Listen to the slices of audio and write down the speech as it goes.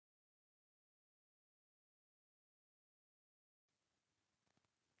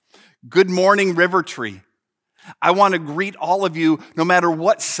Good morning, River Tree. I want to greet all of you no matter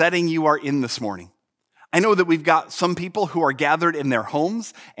what setting you are in this morning. I know that we've got some people who are gathered in their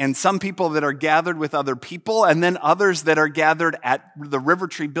homes and some people that are gathered with other people and then others that are gathered at the River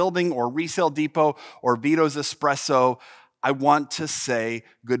Tree building or Resale Depot or Vito's Espresso. I want to say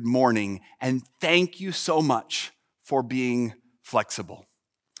good morning and thank you so much for being flexible.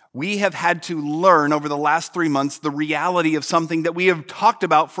 We have had to learn over the last 3 months the reality of something that we have talked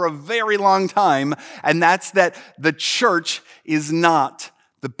about for a very long time, and that's that the church is not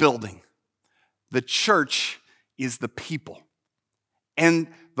the building. The church is the people. And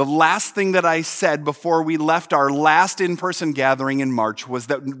the last thing that I said before we left our last in-person gathering in March was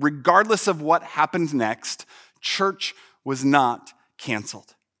that regardless of what happened next, church was not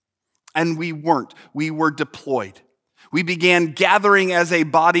canceled. And we weren't. We were deployed. We began gathering as a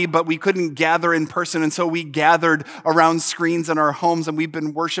body, but we couldn't gather in person, and so we gathered around screens in our homes, and we've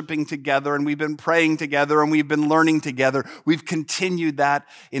been worshiping together, and we've been praying together, and we've been learning together. We've continued that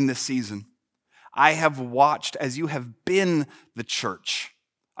in this season. I have watched as you have been the church.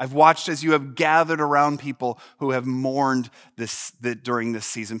 I've watched as you have gathered around people who have mourned during this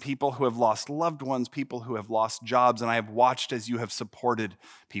season, people who have lost loved ones, people who have lost jobs, and I have watched as you have supported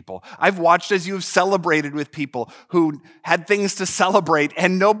people. I've watched as you have celebrated with people who had things to celebrate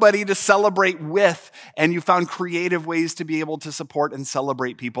and nobody to celebrate with, and you found creative ways to be able to support and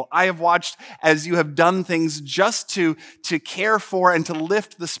celebrate people. I have watched as you have done things just to care for and to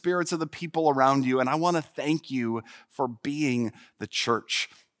lift the spirits of the people around you, and I want to thank you for being the church.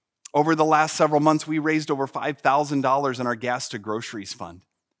 Over the last several months, we raised over $5,000 in our gas to groceries fund.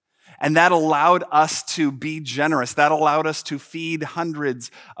 And that allowed us to be generous. That allowed us to feed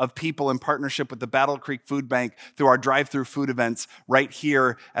hundreds of people in partnership with the Battle Creek Food Bank through our drive-through food events right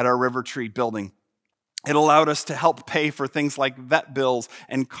here at our River Tree building. It allowed us to help pay for things like vet bills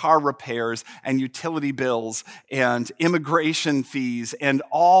and car repairs and utility bills and immigration fees and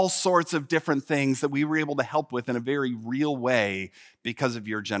all sorts of different things that we were able to help with in a very real way because of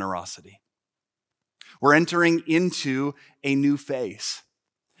your generosity. We're entering into a new phase.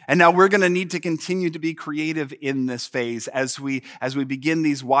 And now we're going to need to continue to be creative in this phase as we begin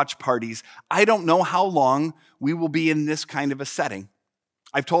these watch parties. I don't know how long we will be in this kind of a setting.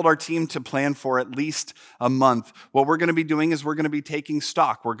 I've told our team to plan for at least a month. What we're going to be doing is we're going to be taking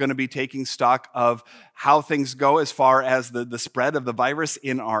stock. We're going to be taking stock of how things go as far as the spread of the virus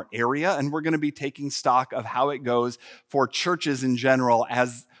in our area, and we're going to be taking stock of how it goes for churches in general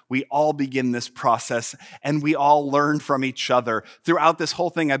as we all begin this process and we all learn from each other. Throughout this whole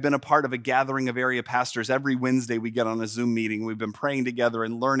thing, I've been a part of a gathering of area pastors. Every Wednesday we get on a Zoom meeting. We've been praying together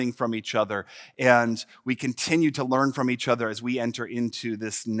and learning from each other. And we continue to learn from each other as we enter into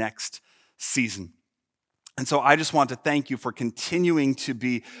this next season. And so I just want to thank you for continuing to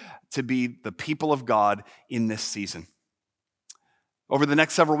be the people of God in this season. Over the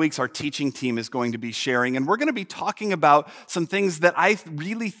next several weeks, our teaching team is going to be sharing, and we're going to be talking about some things that I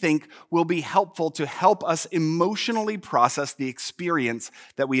really think will be helpful to help us emotionally process the experience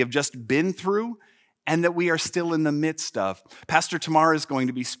that we have just been through and that we are still in the midst of. Pastor Tamara is going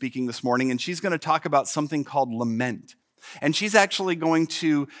to be speaking this morning, and she's going to talk about something called lament. And she's actually going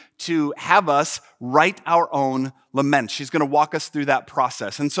to have us write our own lament. She's going to walk us through that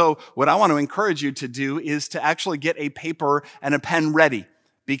process. And so what I want to encourage you to do is to actually get a paper and a pen ready,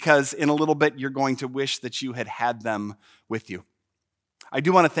 because in a little bit you're going to wish that you had them with you. I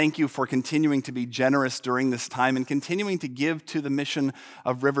do want to thank you for continuing to be generous during this time and continuing to give to the mission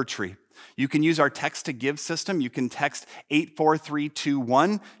of River Tree. You can use our text to give system. You can text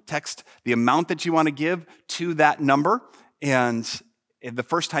 84321, text the amount that you want to give to that number. And the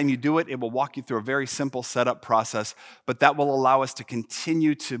first time you do it, it will walk you through a very simple setup process, but that will allow us to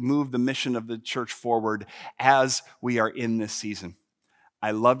continue to move the mission of the church forward as we are in this season.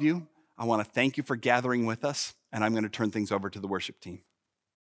 I love you. I want to thank you for gathering with us, and I'm going to turn things over to the worship team.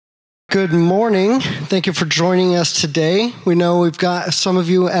 Good morning. Thank you for joining us today. We know we've got some of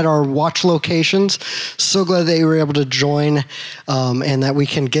you at our watch locations. So glad that you were able to join and that we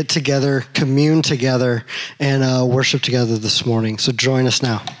can get together, commune together, and worship together this morning. So join us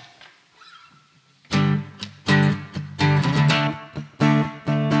now.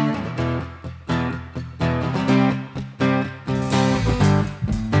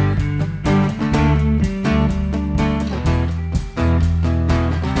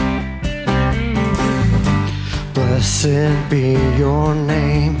 Blessed be your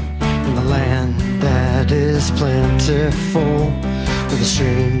name in the land that is plentiful, where the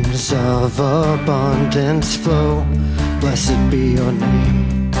streams of abundance flow. Blessed be your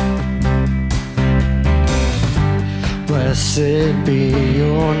name. Blessed Blessed be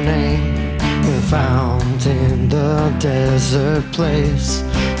your name, found in the desert place.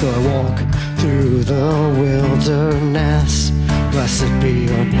 Though I walk through the wilderness, blessed be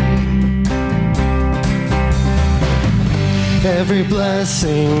your name. Every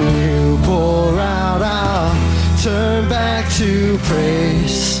blessing you pour out, I'll turn back to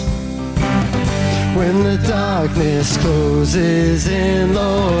praise. When the darkness closes in,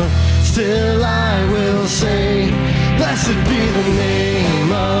 Lord, still I will say, blessed be the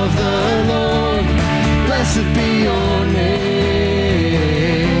name of the Lord. Blessed be your name.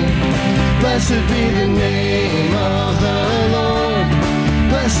 Blessed be the name of the Lord.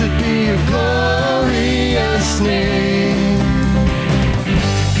 Blessed be your glorious name.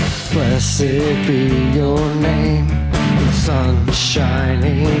 Blessed be your name. The sun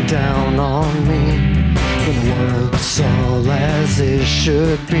shining down on me. When the world's all as it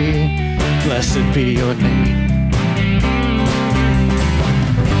should be. Blessed be your name.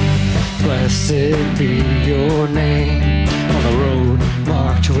 Blessed be your name. On the road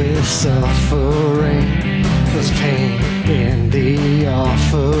marked with suffering, there's pain in the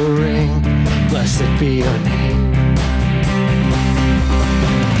offering. Blessed be your name.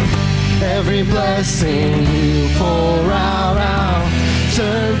 Every blessing you pour out, I'll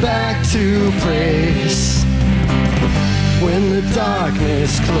turn back to praise. When the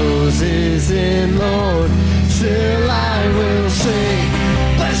darkness closes in, Lord, still I will say,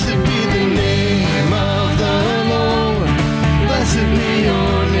 blessed be the name of the Lord. Blessed be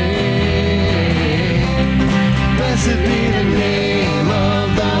your name. Blessed be the name of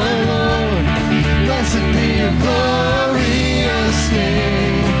the Lord. Blessed be your glorious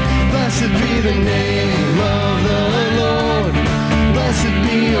name. Blessed be the name of the Lord. Blessed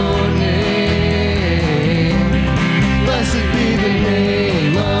be your name. Blessed be the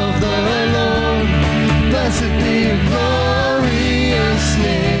name of the Lord. Blessed be your glorious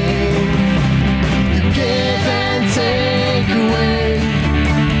name. You give and take away.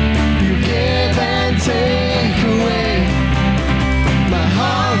 You give and take away. My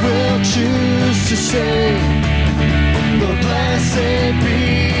heart will choose to say, Lord, blessed be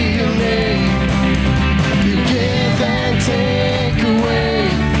your name. You give and take away.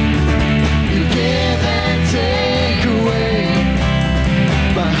 You give and take away.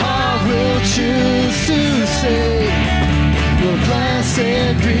 My heart will choose to say, Lord,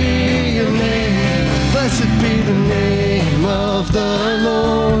 blessed be your name. Blessed be the name of the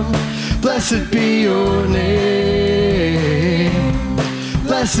Lord. Blessed be your name.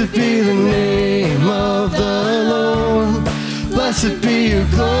 Blessed be the name of the Lord. Blessed be your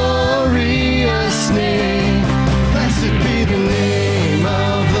glorious name. Blessed be the name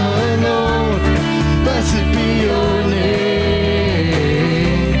of the Lord. Blessed be your name.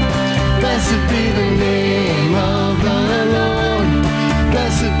 Blessed be the name of the Lord.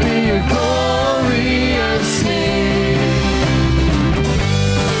 Blessed be your glorious name.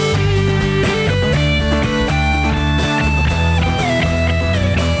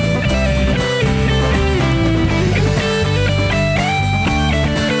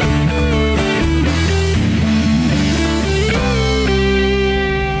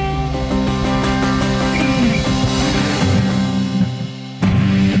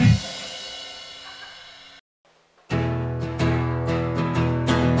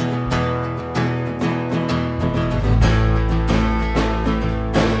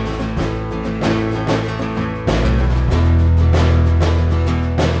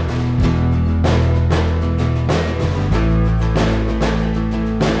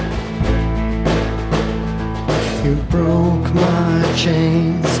 You broke my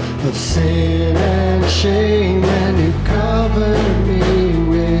chains of sin and shame, and you covered me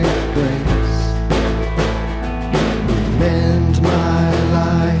with grace. You mend my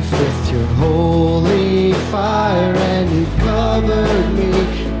life with your holy fire, and you covered me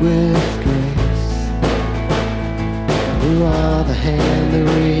with grace. You are the hand that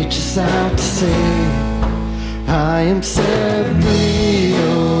reaches out to save. I am set free.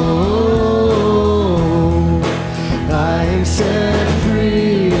 Oh, I am set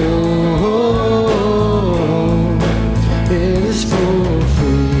free, oh, it is for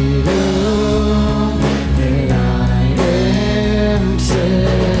freedom, and I am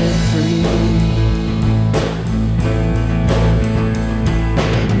set free.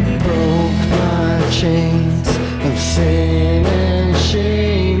 You broke my chains of sin and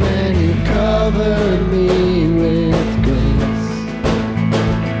shame, and you covered me with grace.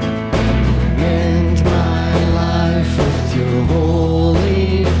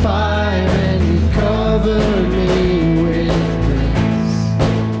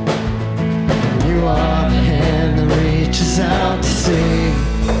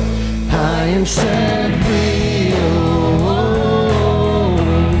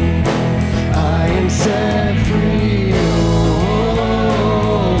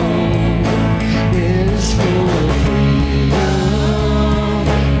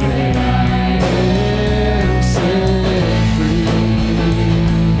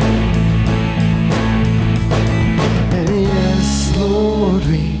 Lord,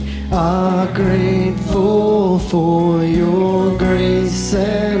 we are grateful for your grace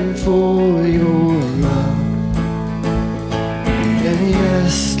and for your love. And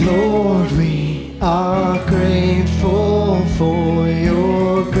yes, Lord, we are grateful for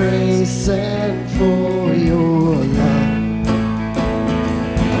your grace and for your love.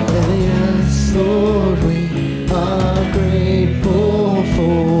 And yes, Lord, we are grateful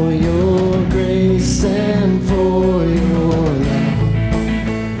for your grace and for your love.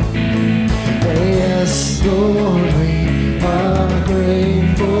 And yes, Lord, we are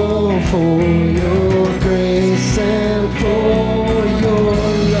grateful for your grace and for your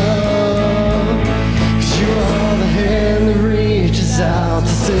love. 'Cause you are the hand that reaches out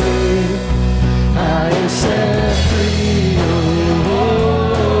to save. I am set free.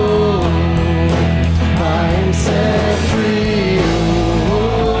 Oh, I am set free.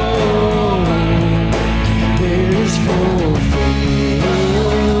 Oh, it is fulfilled.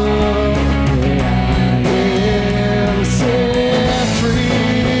 I am set free.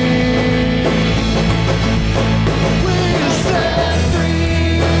 We're set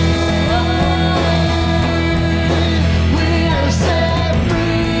free. We are set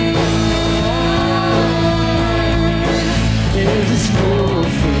free. It is full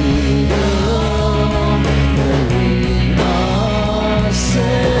freedom, and we are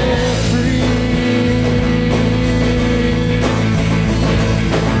set free.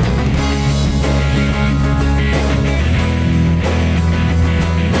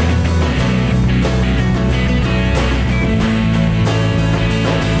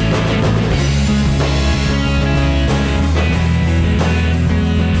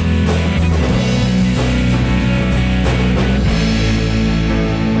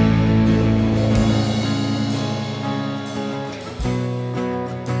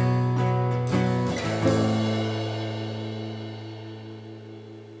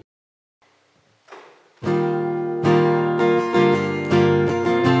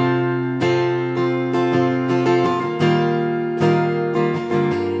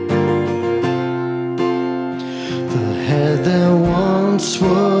 The head that once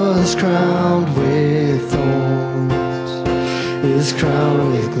was crowned with thorns is crowned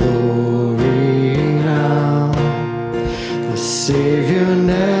with glory now. The Savior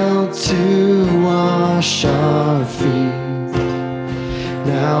knelt to wash our feet.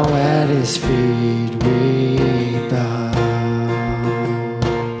 Now at his feet we bow.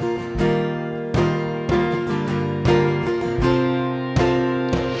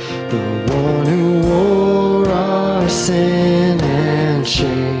 The one who wore our sin and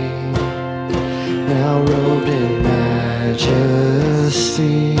shame, now robed in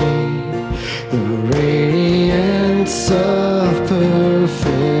majesty, the radiance of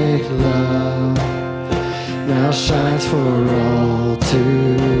perfect love now shines for all to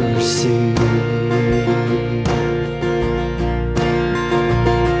see.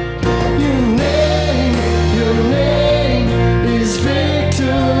 Your name is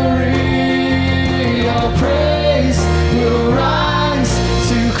victory. Our praise will rise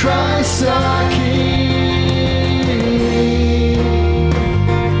to Christ our King.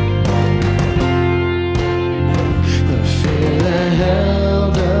 The fear that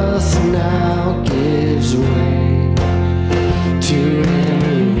held us now gives way to Him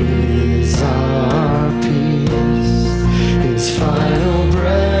who is our peace. His final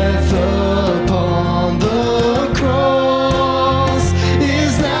breath upon the cross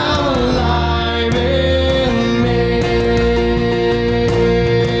is now alive in me.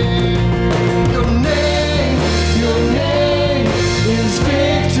 Your name is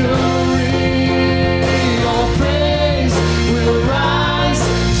victory. All praise will rise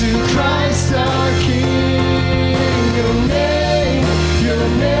to Christ our King. Your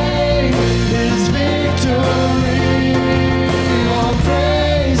name is victory. All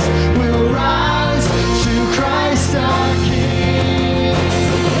praise will rise to Christ our King.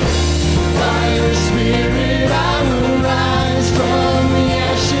 By your Spirit I will rise from the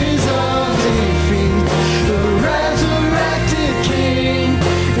ashes of defeat. The resurrected King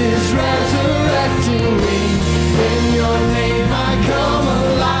is resurrecting me. In your name I come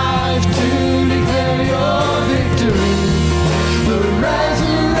alive to declare your victory. The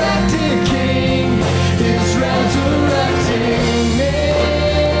resurrected King is resurrecting me.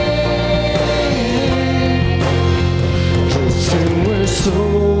 The tomb where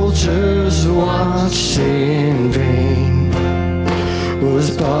soldiers watched in vain was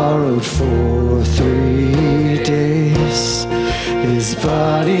borrowed for 3 days. His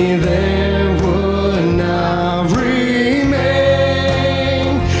body there would not remain.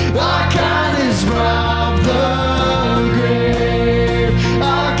 Our God has robbed the grave.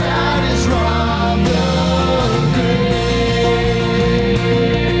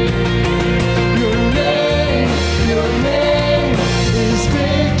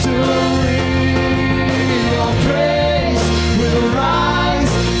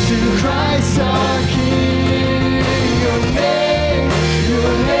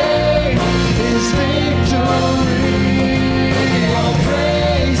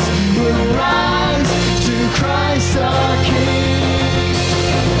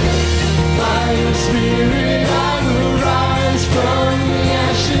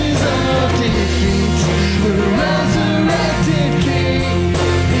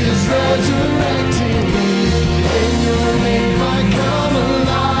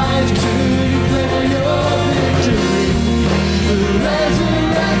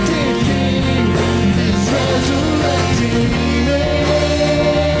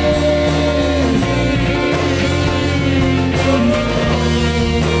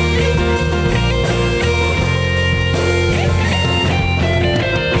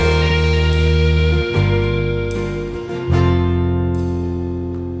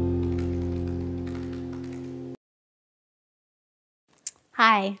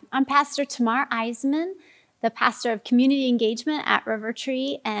 Hi, I'm Pastor Tamar Eisman, the pastor of community engagement at River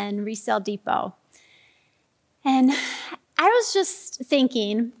Tree and Resale Depot. And I was just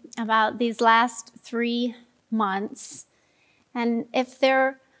thinking about these last 3 months, and if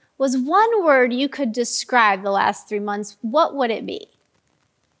there was one word you could describe the last 3 months, what would it be?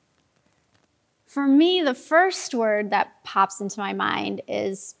 For me, the first word that pops into my mind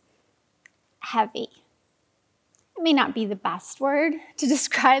is heavy. It may not be the best word to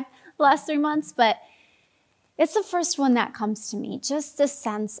describe the last 3 months, but it's the first one that comes to me, just a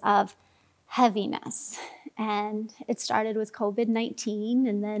sense of heaviness. And it started with COVID-19,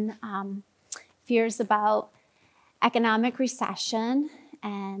 and then fears about economic recession,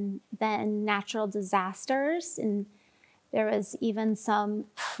 and then natural disasters, and there was even some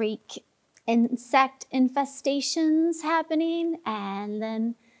freak insect infestations happening, and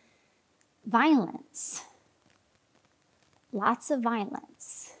then violence. Lots of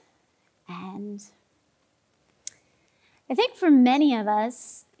violence. And I think for many of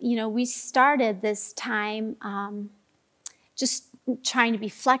us, we started this time just trying to be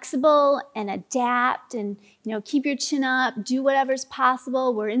flexible and adapt and, keep your chin up, do whatever's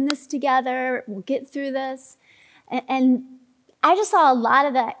possible. We're in this together. We'll get through this. And I just saw a lot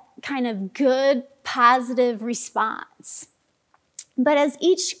of that kind of good, positive response. But as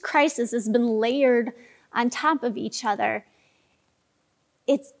each crisis has been layered on top of each other,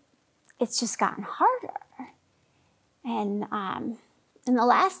 it's just gotten harder. And in the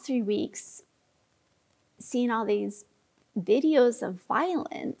last 3 weeks, seeing all these videos of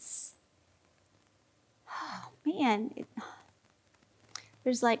violence, oh man,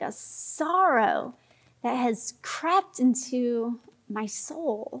 there's like a sorrow that has crept into my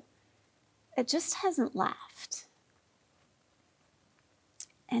soul. It just hasn't left.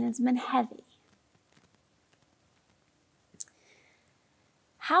 And it's been heavy.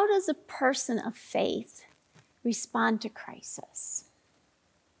 How does a person of faith respond to crisis?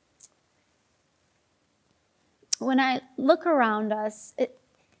 When I look around us,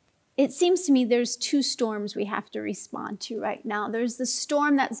 it seems to me there's 2 storms we have to respond to right now. There's the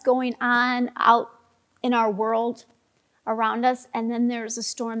storm that's going on out in our world around us, and then there's a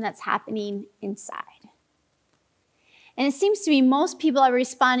storm that's happening inside. And it seems to me most people are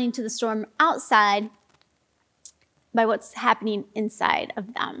responding to the storm outside by what's happening inside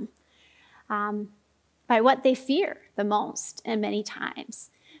of them, by what they fear the most, and many times.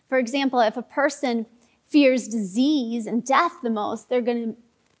 For example, if a person fears disease and death the most, they're going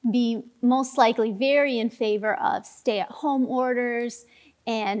to be most likely very in favor of stay-at-home orders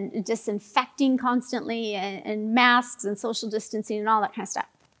and disinfecting constantly and masks and social distancing and all that kind of stuff.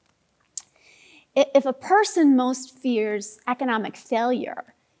 If a person most fears economic failure,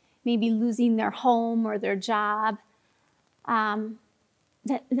 maybe losing their home or their job, then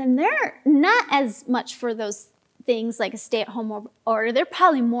they're not as much for those things like a stay-at-home order. They're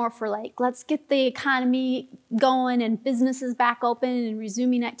probably more for let's get the economy going and businesses back open and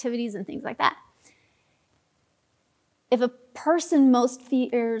resuming activities and things like that. If a person most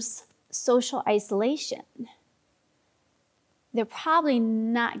fears social isolation, they're probably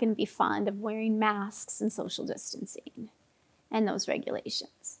not going to be fond of wearing masks and social distancing and those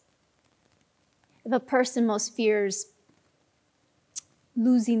regulations. If a person most fears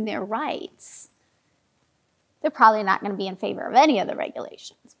losing their rights, they're probably not going to be in favor of any of the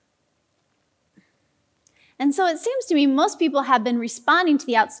regulations. And so it seems to me most people have been responding to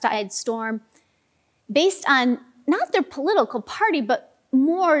the outside storm based on not their political party, but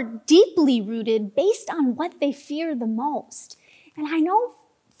more deeply rooted based on what they fear the most. And I know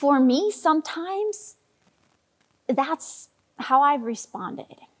for me, sometimes that's how I've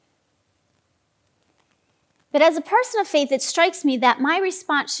responded. But as a person of faith, it strikes me that my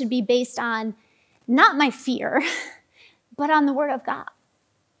response should be based on not my fear, but on the Word of God.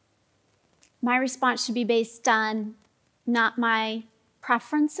 My response should be based on not my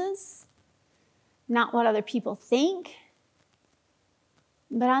preferences, not what other people think,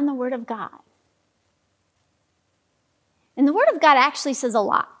 but on the Word of God. And the Word of God actually says a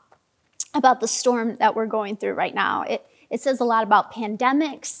lot about the storm that we're going through right now. It says a lot about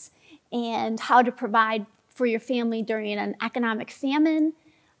pandemics and how to provide for your family during an economic famine.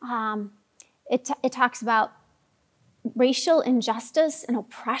 It talks about racial injustice and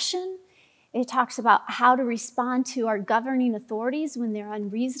oppression. It talks about how to respond to our governing authorities when they're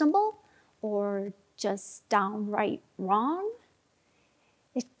unreasonable or just downright wrong.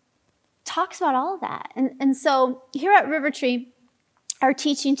 It talks about all of that. And so here at River Tree, our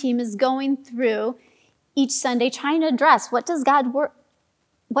teaching team is going through each Sunday trying to address what does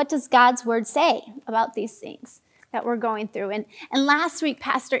God's word say about these things? that we're going through. And last week,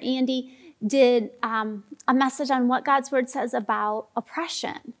 Pastor Andy did a message on what God's word says about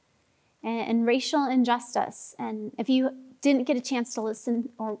oppression and racial injustice. And if you didn't get a chance to listen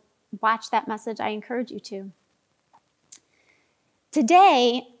or watch that message, I encourage you to.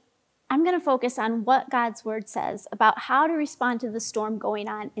 Today, I'm going to focus on what God's word says about how to respond to the storm going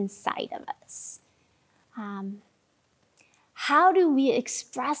on inside of us. How do we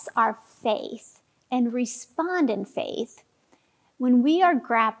express our faith and respond in faith when we are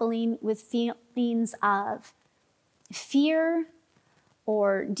grappling with feelings of fear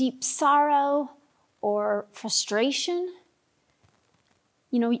or deep sorrow or frustration?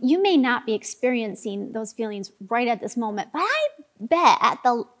 You know, you may not be experiencing those feelings right at this moment, but I bet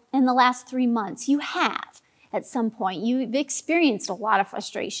in the last 3 months you have at some point. You've experienced a lot of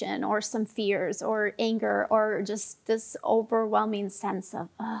frustration or some fears or anger or just this overwhelming sense of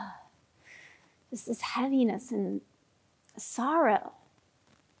just this heaviness and sorrow.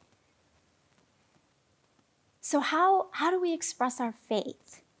 So how do we express our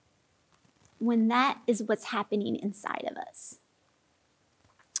faith when that is what's happening inside of us?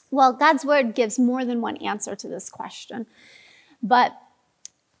 Well, God's word gives more than one answer to this question, but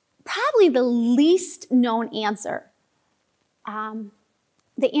probably the least known answer,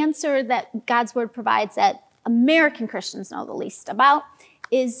 the answer that God's word provides that American Christians know the least about,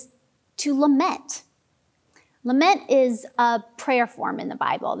 is to lament. Lament is a prayer form in the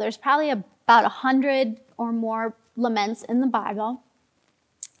Bible. There's probably about 100 or more laments in the Bible,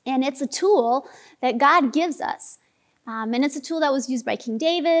 and it's a tool that God gives us. And it's a tool that was used by King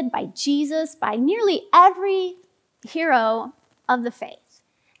David, by Jesus, by nearly every hero of the faith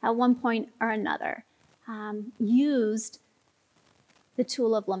at one point or another, used the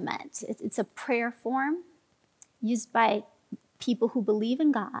tool of lament. It's a prayer form used by people who believe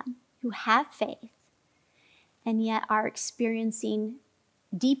in God, who have faith, and yet are experiencing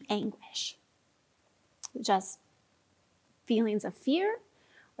deep anguish, just feelings of fear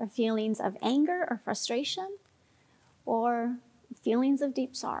or feelings of anger or frustration, or feelings of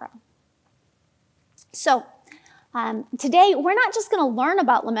deep sorrow. So today, we're not just going to learn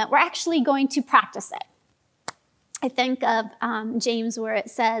about lament, we're actually going to practice it. I think of James where it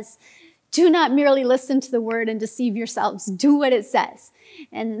says, do not merely listen to the word and deceive yourselves, do what it says.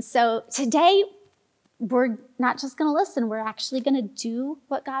 And so today, we're not just going to listen, we're actually going to do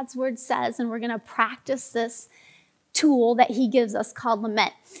what God's word says, and we're going to practice this tool that he gives us called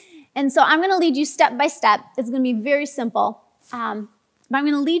lament. And so I'm going to lead you step by step. It's going to be very simple. But I'm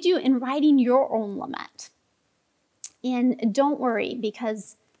going to lead you in writing your own lament. And don't worry,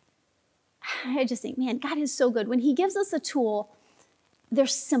 because I just think, man, God is so good. When he gives us a tool, they're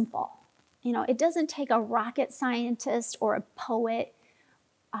simple. You know, it doesn't take a rocket scientist or a poet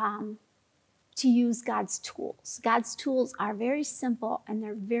to use God's tools. God's tools are very simple and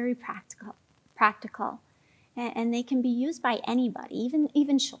they're very practical. And they can be used by anybody,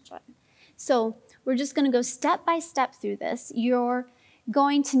 even children. So we're just going to go step by step through this. You're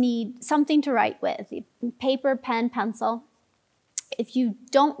going to need something to write with, paper, pen, pencil. If you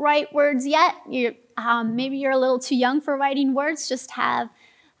don't write words yet, maybe you're a little too young for writing words, just have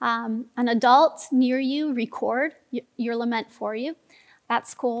an adult near you record your lament for you.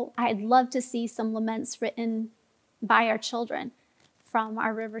 That's cool. I'd love to see some laments written by our children from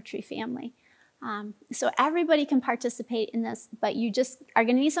our River Tree family. So everybody can participate in this, but you just are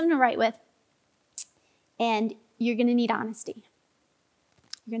going to need something to write with, and you're going to need honesty.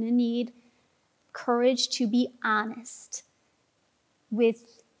 You're going to need courage to be honest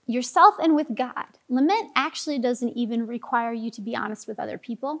with yourself and with God. Lament actually doesn't even require you to be honest with other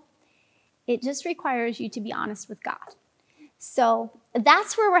people. It just requires you to be honest with God. So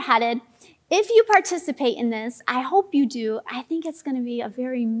that's where we're headed. If you participate in this, I hope you do. I think it's going to be a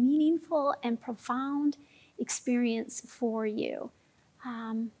very meaningful and profound experience for you.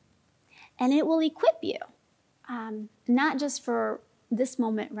 And it will equip you, not just for this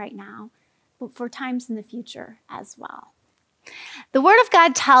moment right now, but for times in the future as well. The Word of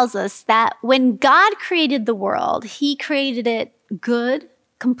God tells us that when God created the world, he created it good,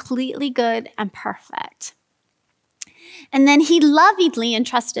 completely good, and perfect. And then he lovingly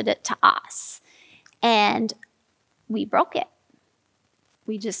entrusted it to us. And we broke it.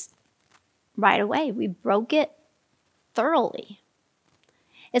 We just, right away, we broke it thoroughly.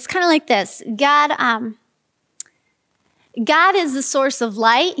 It's kind of like this. God is the source of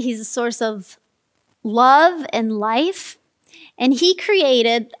light. He's the source of love and life. And he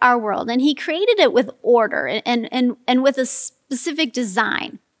created our world. And he created it with order and with a specific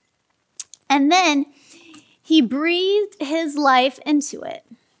design. And then he breathed his life into it.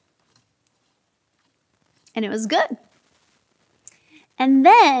 and it was good. And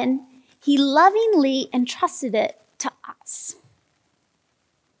then he lovingly entrusted it to us.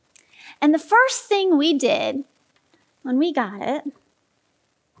 And the first thing we did when we got it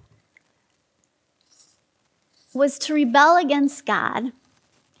was to rebel against God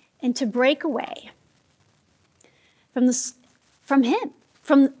and to break away from him,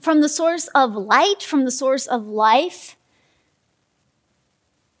 from the source of light, from the source of life,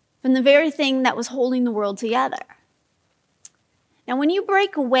 from the very thing that was holding the world together. Now, when you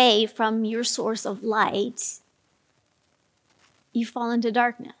break away from your source of light, you fall into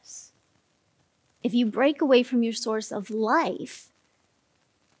darkness. If you break away from your source of life,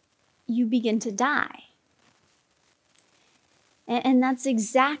 you begin to die. And that's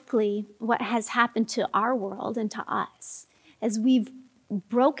exactly what has happened to our world and to us. As we've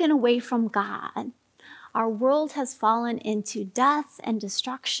broken away from God, our world has fallen into death and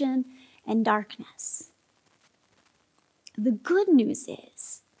destruction and darkness. The good news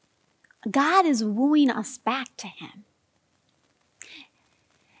is God is wooing us back to him.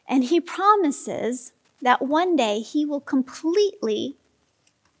 And he promises that one day he will completely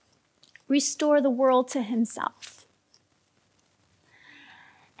restore the world to himself.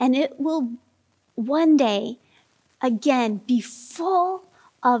 And it will one day again be full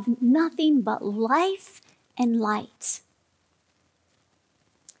of nothing but life and light.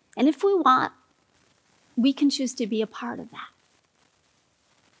 And if we want, we can choose to be a part of that.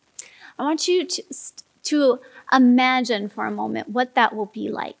 I want you to imagine for a moment what that will be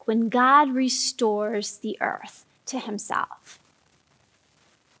like when God restores the earth to himself.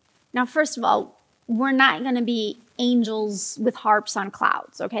 Now, first of all, we're not going to be angels with harps on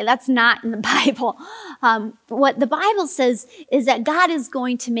clouds, okay? That's not in the Bible. What the Bible says is that God is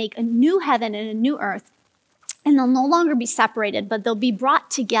going to make a new heaven and a new earth, and they'll no longer be separated, but they'll be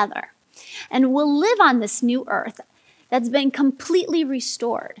brought together. And we'll live on this new earth that's been completely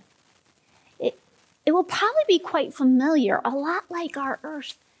restored. It will probably be quite familiar, a lot like our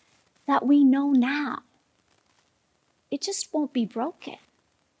earth that we know now. It just won't be broken.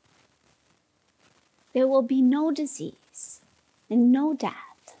 There will be no disease and no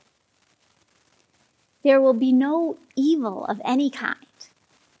death. There will be no evil of any kind.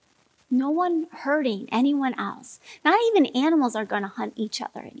 No one hurting anyone else. Not even animals are going to hunt each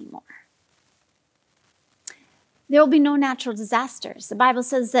other anymore. There will be no natural disasters. The Bible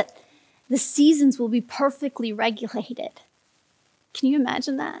says that the seasons will be perfectly regulated. Can you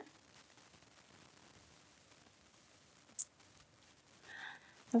imagine that?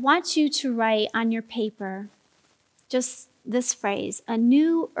 I want you to write on your paper just this phrase, a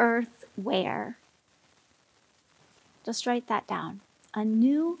new earth where. Just write that down. A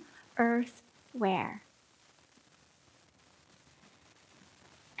new earth where.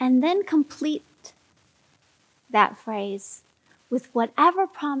 And then complete that phrase with whatever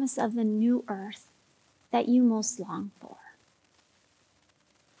promise of the new earth that you most long for.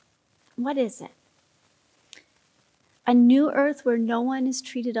 What is it? A new earth where no one is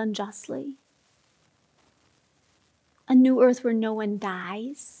treated unjustly. A new earth where no one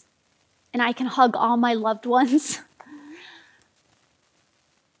dies, and I can hug all my loved ones.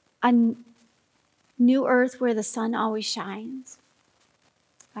 A new earth where the sun always shines.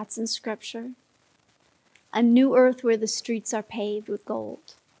 That's in Scripture. A new earth where the streets are paved with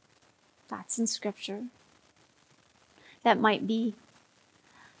gold. That's in Scripture. That might be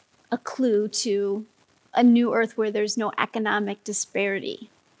a clue to a new earth where there's no economic disparity.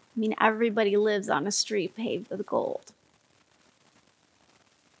 I mean, everybody lives on a street paved with gold.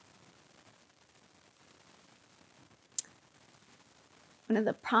 One of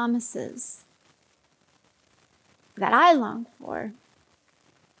the promises that I long for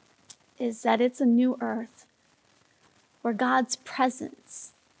is that it's a new earth where God's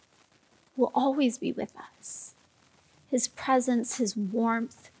presence will always be with us. His presence, his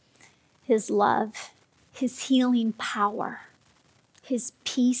warmth, his love, his healing power, his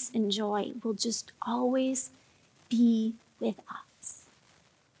peace and joy will just always be with us.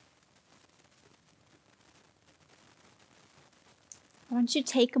 I want you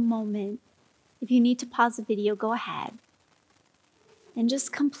to take a moment. If you need to pause the video, go ahead and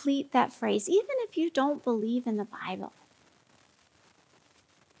just complete that phrase, even if you don't believe in the Bible.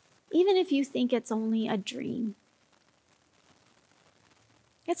 Even if you think it's only a dream.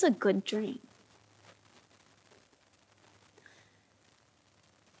 It's a good dream.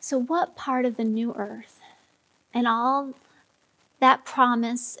 So what part of the new earth and all that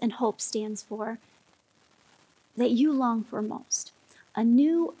promise and hope stands for that you long for most? A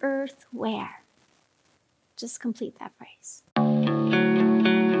new earth where? Just complete that phrase.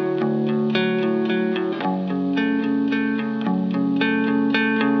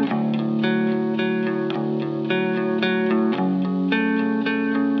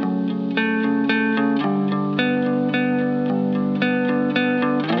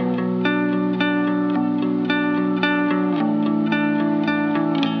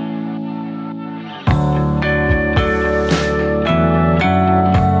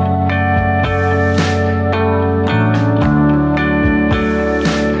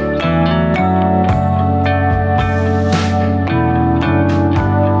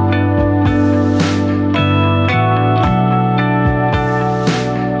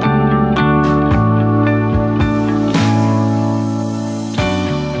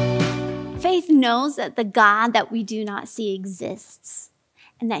 that the God that we do not see exists,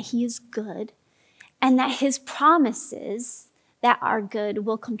 and that he is good, and that his promises that are good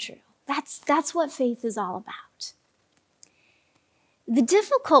will come true. That's what faith is all about. The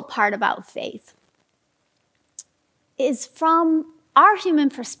difficult part about faith is, from our human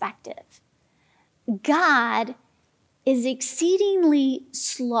perspective, God is exceedingly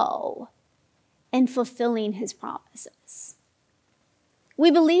slow in fulfilling his promises. We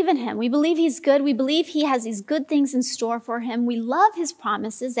believe in him. We believe he's good. We believe he has these good things in store for him. We love his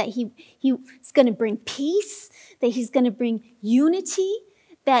promises that he's going to bring peace, that he's going to bring unity,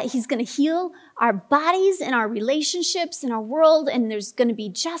 that he's going to heal our bodies and our relationships and our world, and there's going to be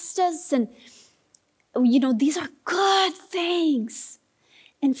justice. And, these are good things.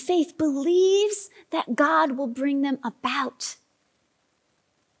 And faith believes that God will bring them about.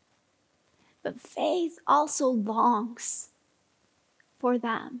 But faith also longs for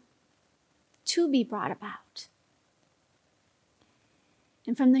them to be brought about.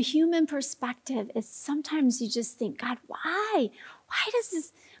 And from the human perspective, it's sometimes you just think, God, why? Why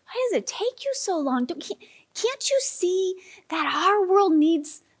does it take you so long? Can't you see that our world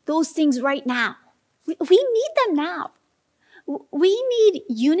needs those things right now? We need them now. We need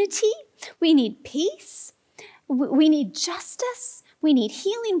unity. We need peace. We need justice. We need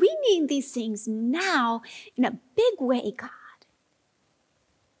healing. We need these things now in a big way, God.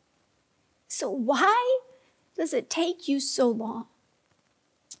 So why does it take you so long?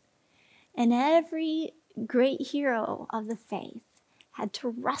 And every great hero of the faith had to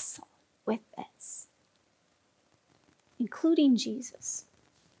wrestle with this, including Jesus.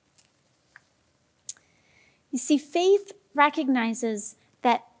 You see, faith recognizes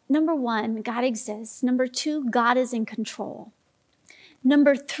that, number one, God exists. Number two, God is in control.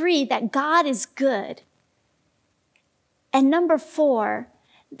 Number three, that God is good. And number four,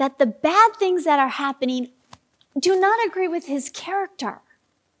 that the bad things that are happening do not agree with his character.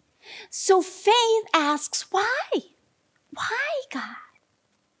 So faith asks, why? Why, God?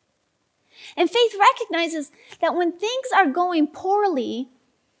 And faith recognizes that when things are going poorly,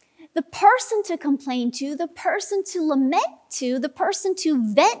 the person to complain to, the person to lament to, the person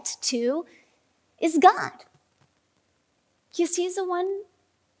to vent to is God. Because he's the one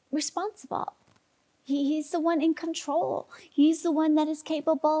responsible. He's the one in control. He's the one that is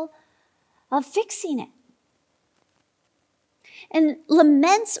capable of fixing it. And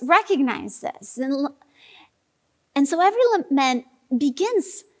laments recognize this. And so every lament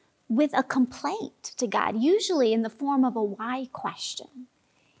begins with a complaint to God, usually in the form of a why question.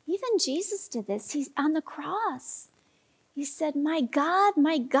 Even Jesus did this. He's on the cross. He said, my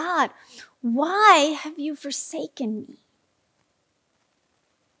God, why have you forsaken me?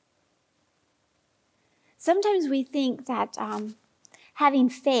 Sometimes we think that having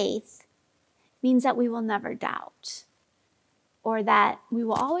faith means that we will never doubt, or that we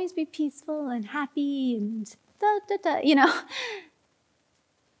will always be peaceful and happy and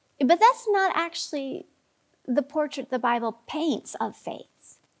But that's not actually the portrait the Bible paints of faith.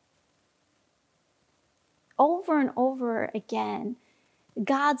 Over and over again,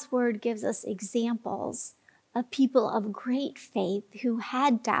 God's word gives us examples of people of great faith who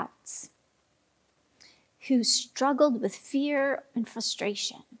had doubts, who struggled with fear and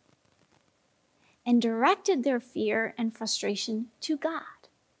frustration, and directed their fear and frustration to God.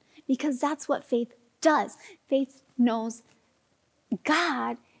 Because that's what faith does. Faith knows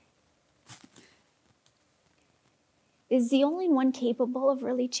God is the only one capable of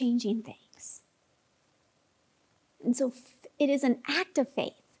really changing things. And so it is an act of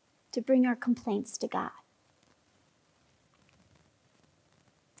faith to bring our complaints to God.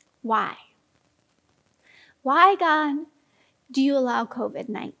 Why? Why, God, do you allow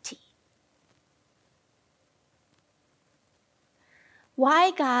COVID-19?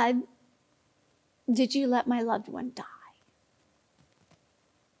 Why, God, did you let my loved one die?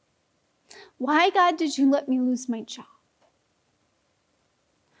 Why, God, did you let me lose my job?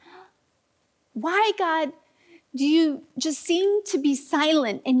 Why, God, do you just seem to be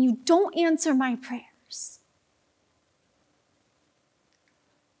silent and you don't answer my prayers?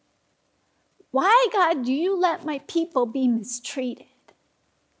 Why, God, do you let my people be mistreated?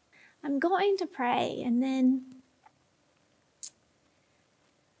 I'm going to pray, and then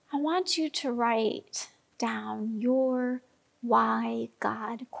I want you to write down your why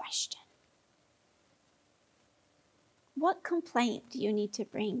God question. What complaint do you need to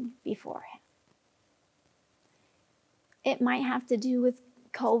bring before him? It might have to do with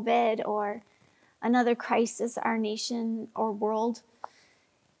COVID or another crisis our nation or world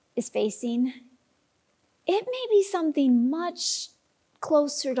is facing. It may be something much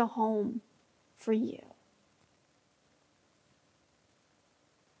closer to home for you.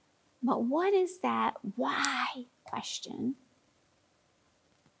 But what is that why question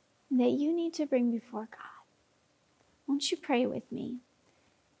that you need to bring before God? Won't you pray with me?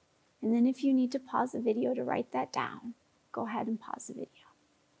 And then if you need to pause the video to write that down, go ahead and pause the video.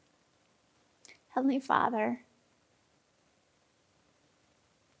 Heavenly Father,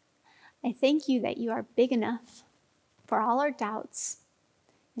 I thank you that you are big enough for all our doubts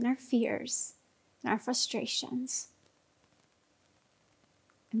and our fears and our frustrations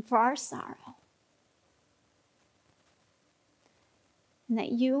and for our sorrow. And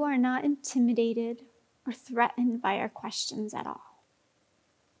that you are not intimidated or threatened by our questions at all.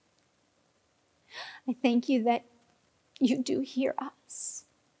 I thank you that you do hear us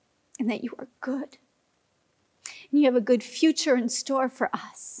and that you are good. And you have a good future in store for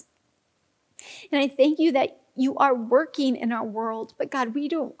us. And I thank you that you are working in our world, but God, we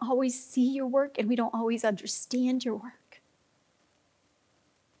don't always see your work and we don't always understand your work.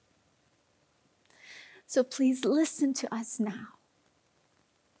 So please listen to us now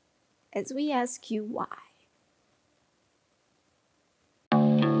as we ask you why.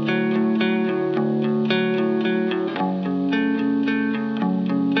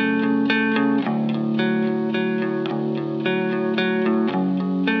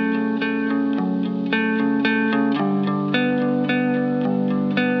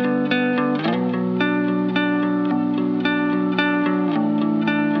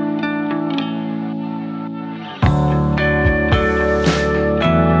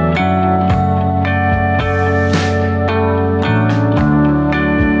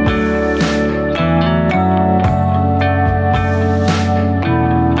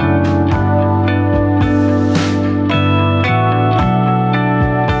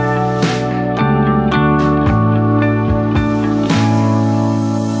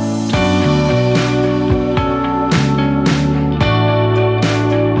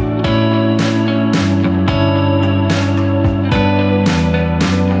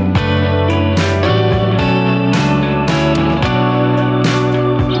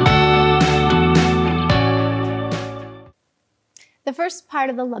 The first part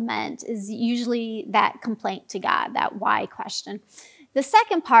of the lament is usually that complaint to God, that why question. The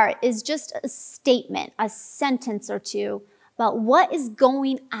second part is just a statement, a sentence or two about what is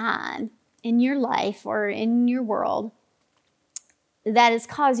going on in your life or in your world that is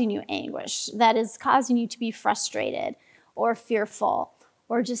causing you anguish, that is causing you to be frustrated or fearful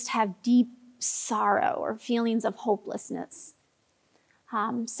or just have deep sorrow or feelings of hopelessness.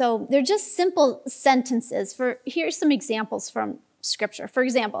 So they're just simple sentences. Here's some examples from Scripture. For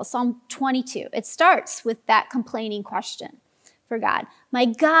example, Psalm 22. It starts with that complaining question for God. My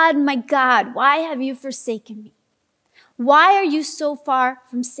God, why have you forsaken me? Why are you so far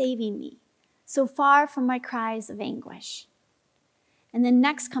from saving me? So far from my cries of anguish. And then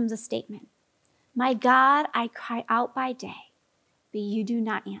next comes a statement. My God, I cry out by day, but you do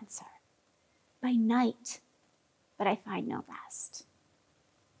not answer. By night, but I find no rest.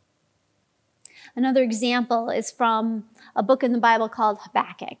 Another example is from a book in the Bible called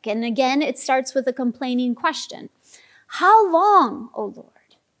Habakkuk. And again, it starts with a complaining question. How long, O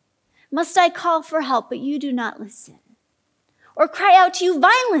Lord, must I call for help, but you do not listen? Or cry out to you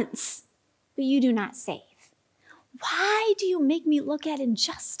violence, but you do not save? Why do you make me look at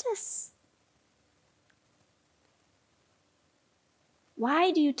injustice?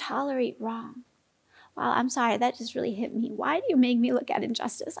 Why do you tolerate wrong? Wow, I'm sorry, that just really hit me. Why do you make me look at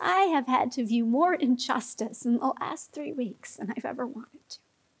injustice? I have had to view more injustice in the last 3 weeks than I've ever wanted to.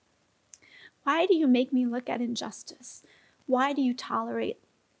 Why do you make me look at injustice? Why do you tolerate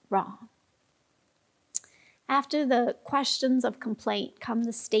wrong? After the questions of complaint come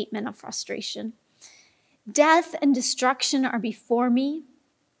the statement of frustration. Death and destruction are before me.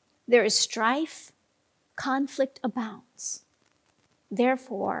 There is strife, conflict abounds.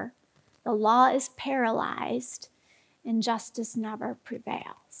 Therefore, the law is paralyzed and justice never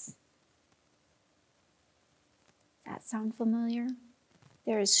prevails. That sound familiar?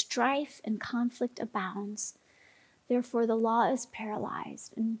 There is strife and conflict abounds. Therefore, the law is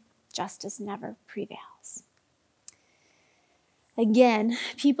paralyzed and justice never prevails. Again,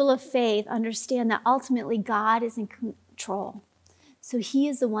 people of faith understand that ultimately God is in control. So he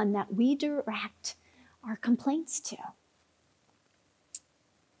is the one that we direct our complaints to.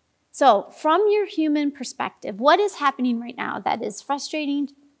 So from your human perspective, what is happening right now that is frustrating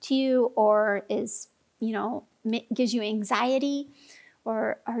to you or is, gives you anxiety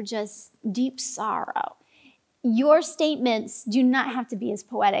or just deep sorrow? Your statements do not have to be as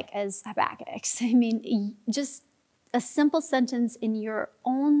poetic as Habakkuk's. I mean, just a simple sentence in your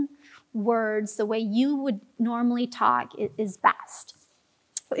own words, the way you would normally talk is best.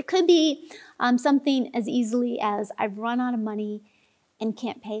 It could be something as easily as, I've run out of money and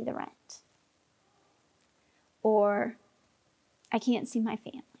can't pay the rent. Or, I can't see my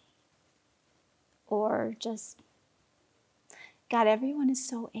family. Or just, God, everyone is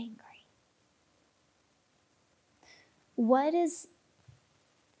so angry. What is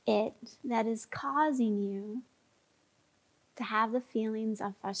it that is causing you to have the feelings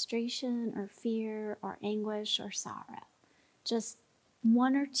of frustration or fear or anguish or sorrow? Just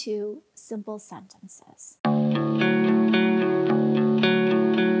one or two simple sentences.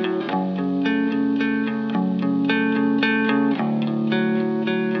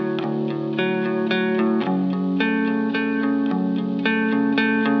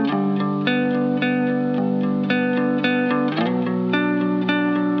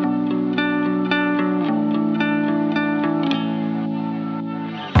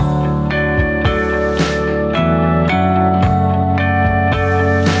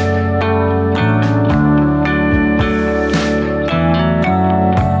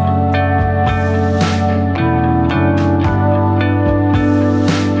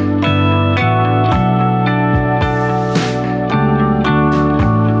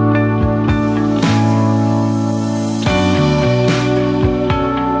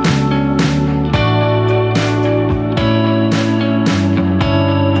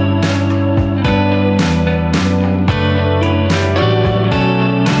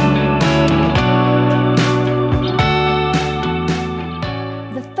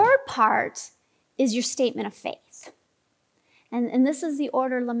 Part is your statement of faith. And this is the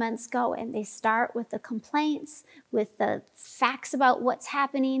order laments go in. They start with the complaints, with the facts about what's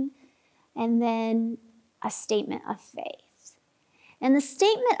happening, and then a statement of faith. And the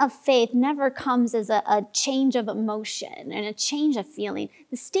statement of faith never comes as a change of emotion and a change of feeling.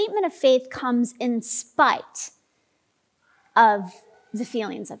 The statement of faith comes in spite of the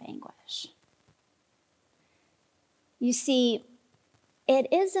feelings of anguish. You see, it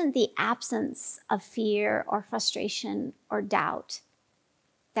isn't the absence of fear or frustration or doubt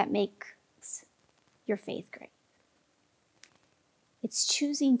that makes your faith great. It's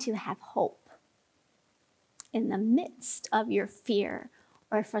choosing to have hope in the midst of your fear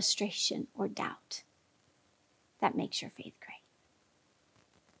or frustration or doubt that makes your faith great.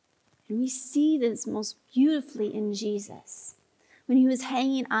 And we see this most beautifully in Jesus when he was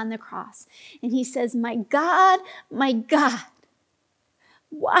hanging on the cross. And he says, my God,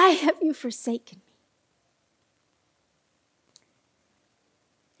 why have you forsaken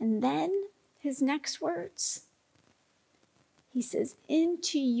me? And then his next words, he says,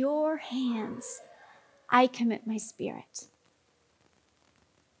 into your hands I commit my spirit.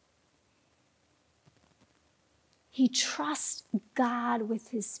 He trusts God with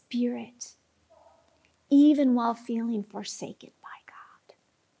his spirit, even while feeling forsaken by God.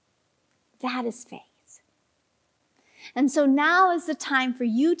 That is faith. And so now is the time for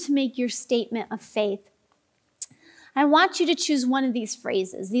you to make your statement of faith. I want you to choose one of these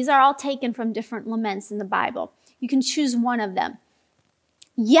phrases. These are all taken from different laments in the Bible. You can choose one of them.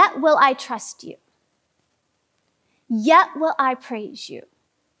 Yet will I trust you. Yet will I praise you.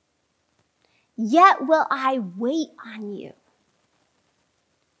 Yet will I wait on you.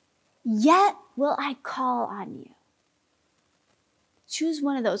 Yet will I call on you. Choose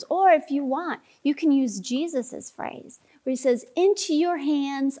one of those. Or if you want, you can use Jesus' phrase where he says, into your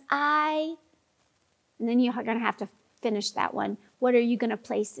hands I, and then you're going to have to finish that one. What are you going to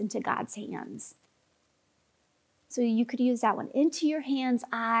place into God's hands? So you could use that one. Into your hands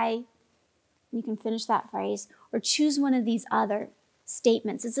I, you can finish that phrase, or choose one of these other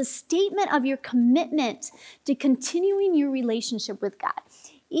statements. It's a statement of your commitment to continuing your relationship with God,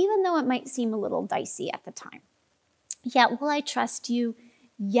 even though it might seem a little dicey at the time. Yet will I trust you,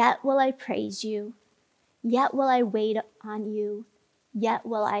 yet will I praise you, yet will I wait on you, yet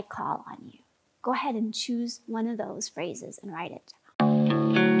will I call on you. Go ahead and choose one of those phrases and write it down.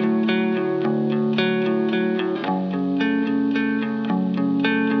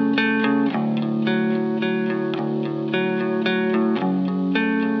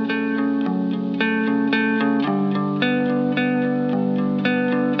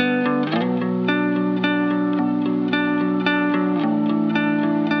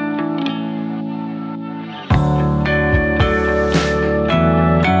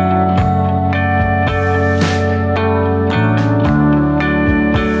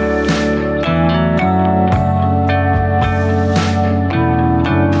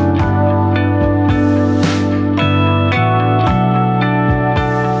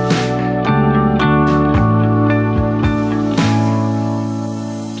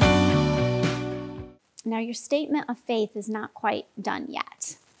 faith is not quite done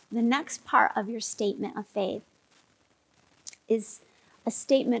yet. The next part of your statement of faith is a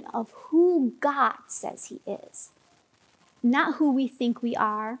statement of who God says he is. Not who we think we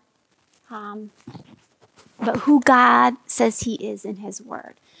are, but who God says he is in his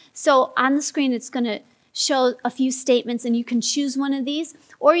word. So on the screen, it's going to show a few statements, and you can choose one of these,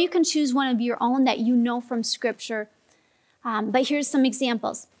 or you can choose one of your own that you know from Scripture. But here's some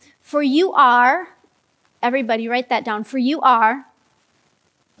examples. For you are, everybody write that down. For you are,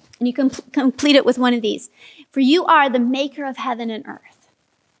 and you can complete it with one of these. For you are the maker of heaven and earth.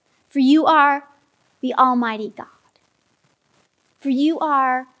 For you are the Almighty God. For you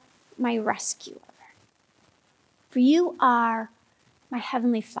are my rescuer. For you are my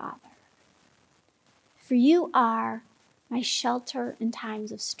Heavenly Father. For you are my shelter in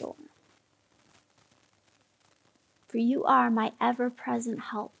times of storm. For you are my ever-present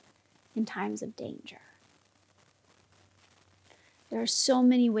help in times of danger. There are so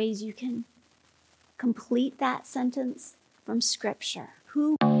many ways you can complete that sentence from Scripture.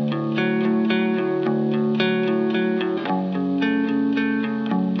 Who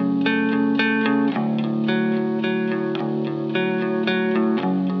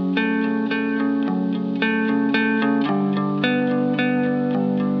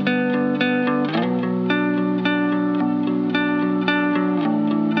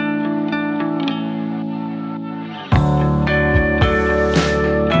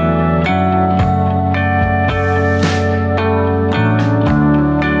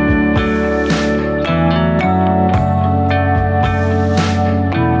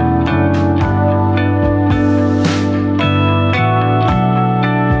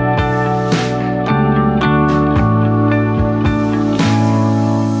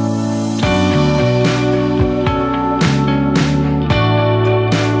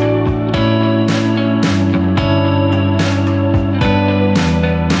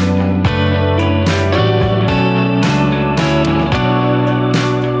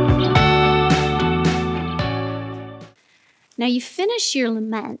Now you finish your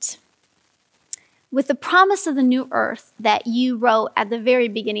lament with the promise of the new earth that you wrote at the very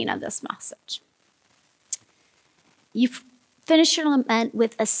beginning of this message. You finish your lament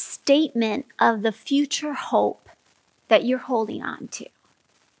with a statement of the future hope that you're holding on to.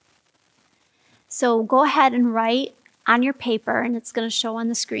 So go ahead and write on your paper, and it's going to show on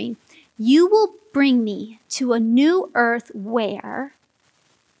the screen. You will bring me to a new earth where.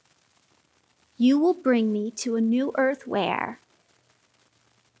 You will bring me to a new earth where.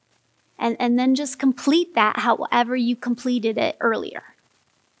 And then just complete that however you completed it earlier.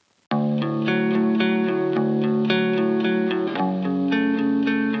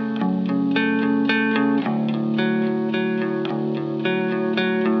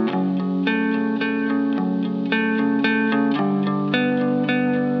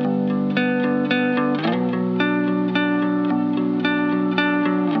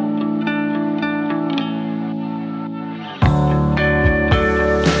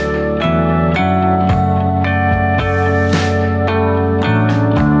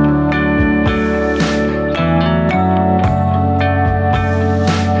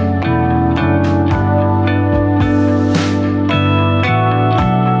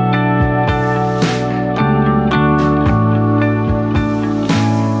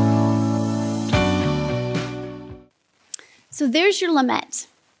 So there's your lament.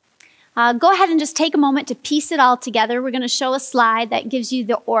 Go ahead and just take a moment to piece it all together. We're going to show a slide that gives you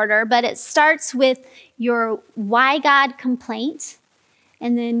the order, but it starts with your why God complaint,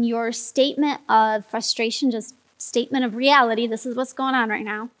 and then your statement of frustration, just statement of reality. This is what's going on right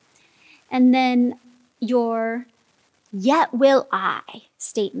now. And then your yet will I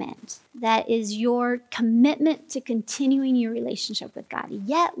statement. That is your commitment to continuing your relationship with God.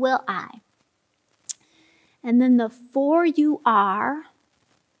 Yet will I. And then the for you are,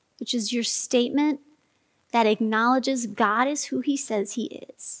 which is your statement that acknowledges God is who he says he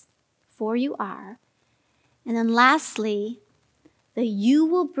is. For you are. And then lastly, the you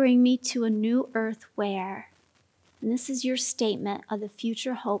will bring me to a new earth where. And this is your statement of the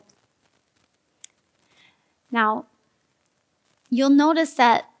future hope. Now, you'll notice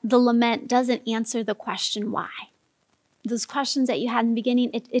that the lament doesn't answer the question why. Those questions that you had in the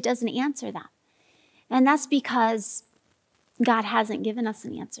beginning, it doesn't answer them. And that's because God hasn't given us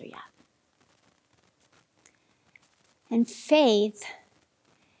an answer yet. And faith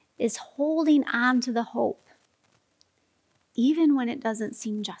is holding on to the hope, even when it doesn't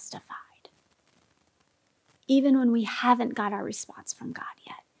seem justified, even when we haven't got our response from God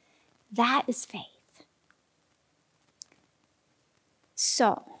yet. That is faith.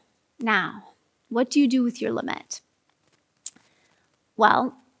 So, now, what do you do with your lament?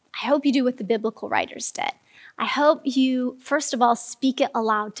 Well, I hope you do what the biblical writers did. I hope you, first of all, speak it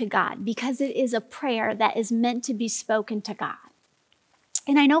aloud to God, because it is a prayer that is meant to be spoken to God.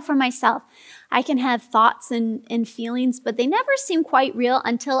 And I know for myself, I can have thoughts and feelings, but they never seem quite real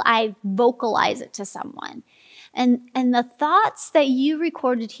until I vocalize it to someone. And the thoughts that you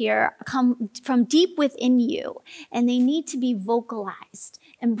recorded here come from deep within you, and they need to be vocalized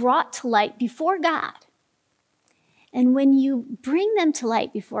and brought to light before God. And when you bring them to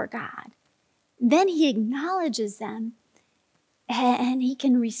light before God, then he acknowledges them and he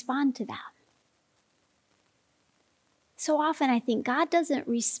can respond to them. So often I think God doesn't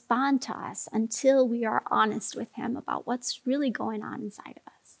respond to us until we are honest with him about what's really going on inside of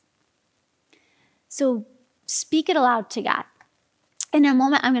us. So speak it aloud to God. In a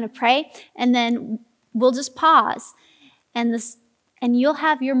moment, I'm going to pray, and then we'll just pause, and you'll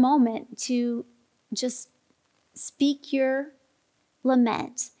have your moment to just speak your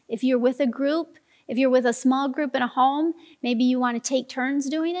lament. If you're with a group, if you're with a small group in a home, maybe you want to take turns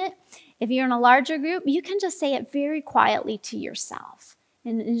doing it. If you're in a larger group, you can just say it very quietly to yourself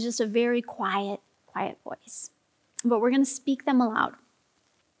in just a very quiet voice. But we're going to speak them aloud.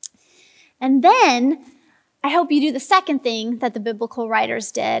 And then I hope you do the second thing that the biblical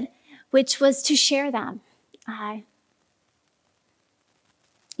writers did, which was to share them.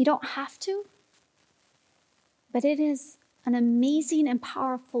 You don't have to, but it is an amazing and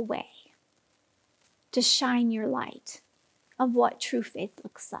powerful way to shine your light of what true faith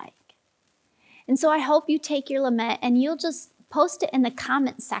looks like. And so I hope you take your lament and you'll just post it in the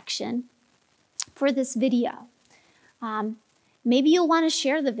comment section for this video. Maybe you'll want to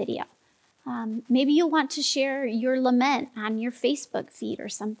share the video. Maybe you'll want to share your lament on your Facebook feed or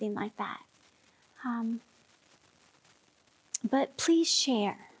something like that. But please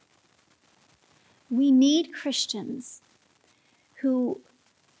share. We need Christians who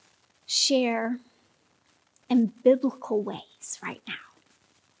share in biblical ways right now,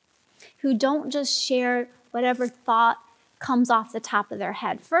 who don't just share whatever thought comes off the top of their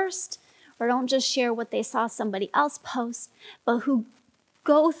head first, or don't just share what they saw somebody else post, but who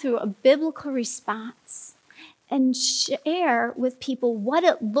go through a biblical response and share with people what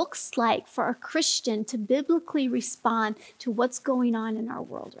it looks like for a Christian to biblically respond to what's going on in our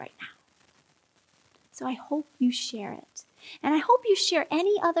world right now. So I hope you share it. And I hope you share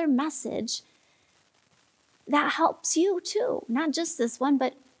any other message that helps you too. Not just this one,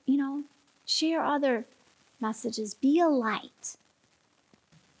 but, share other messages. Be a light.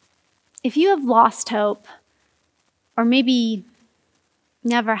 If you have lost hope, or maybe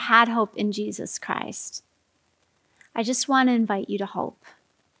never had hope in Jesus Christ, I just want to invite you to hope.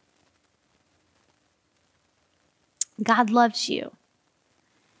 God loves you,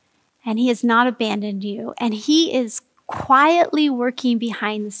 and he has not abandoned you, and he is quietly working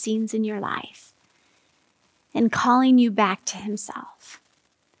behind the scenes in your life and calling you back to himself.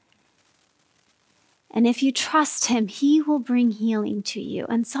 And if you trust him, he will bring healing to you,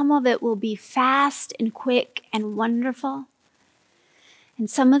 and some of it will be fast and quick and wonderful, and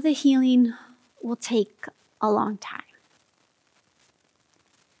some of the healing will take a long time.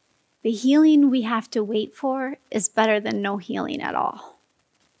 The healing we have to wait for is better than no healing at all.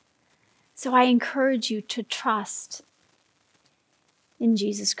 So I encourage you to trust in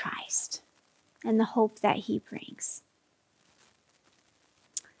Jesus Christ and the hope that he brings.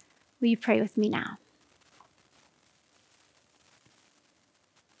 Will you pray with me now?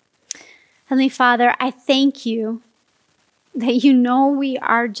 Heavenly Father, I thank you that you know we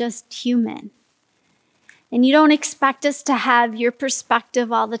are just human. And you don't expect us to have your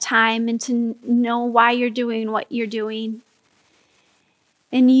perspective all the time and to know why you're doing what you're doing.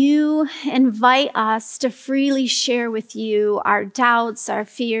 And you invite us to freely share with you our doubts, our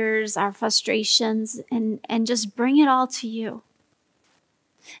fears, our frustrations, and just bring it all to you.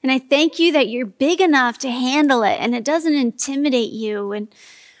 And I thank you that you're big enough to handle it and it doesn't intimidate you,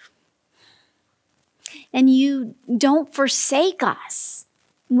 and you don't forsake us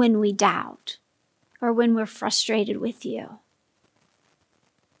when we doubt or when we're frustrated with you.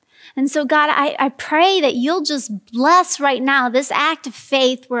 And so, God, I pray that you'll just bless right now this act of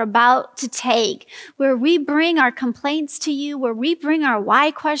faith we're about to take, where we bring our complaints to you, where we bring our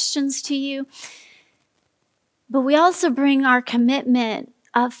why questions to you, but we also bring our commitment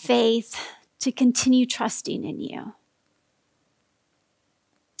of faith to continue trusting in you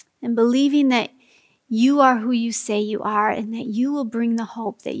and believing that you are who you say you are and that you will bring the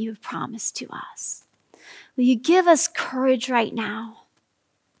hope that you have promised to us. Will you give us courage right now?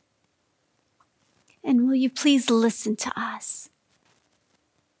 And will you please listen to us?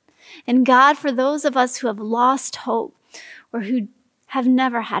 And God, for those of us who have lost hope or who have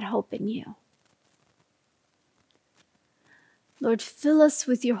never had hope in you. Lord, fill us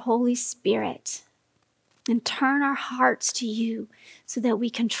with your Holy Spirit and turn our hearts to you so that we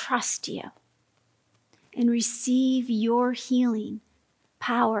can trust you and receive your healing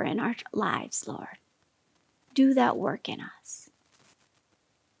power in our lives, Lord. Do that work in us.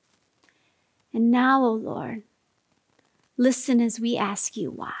 And now, O Lord, listen as we ask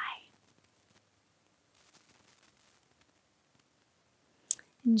you why.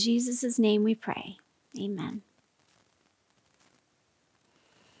 In Jesus' name we pray. Amen.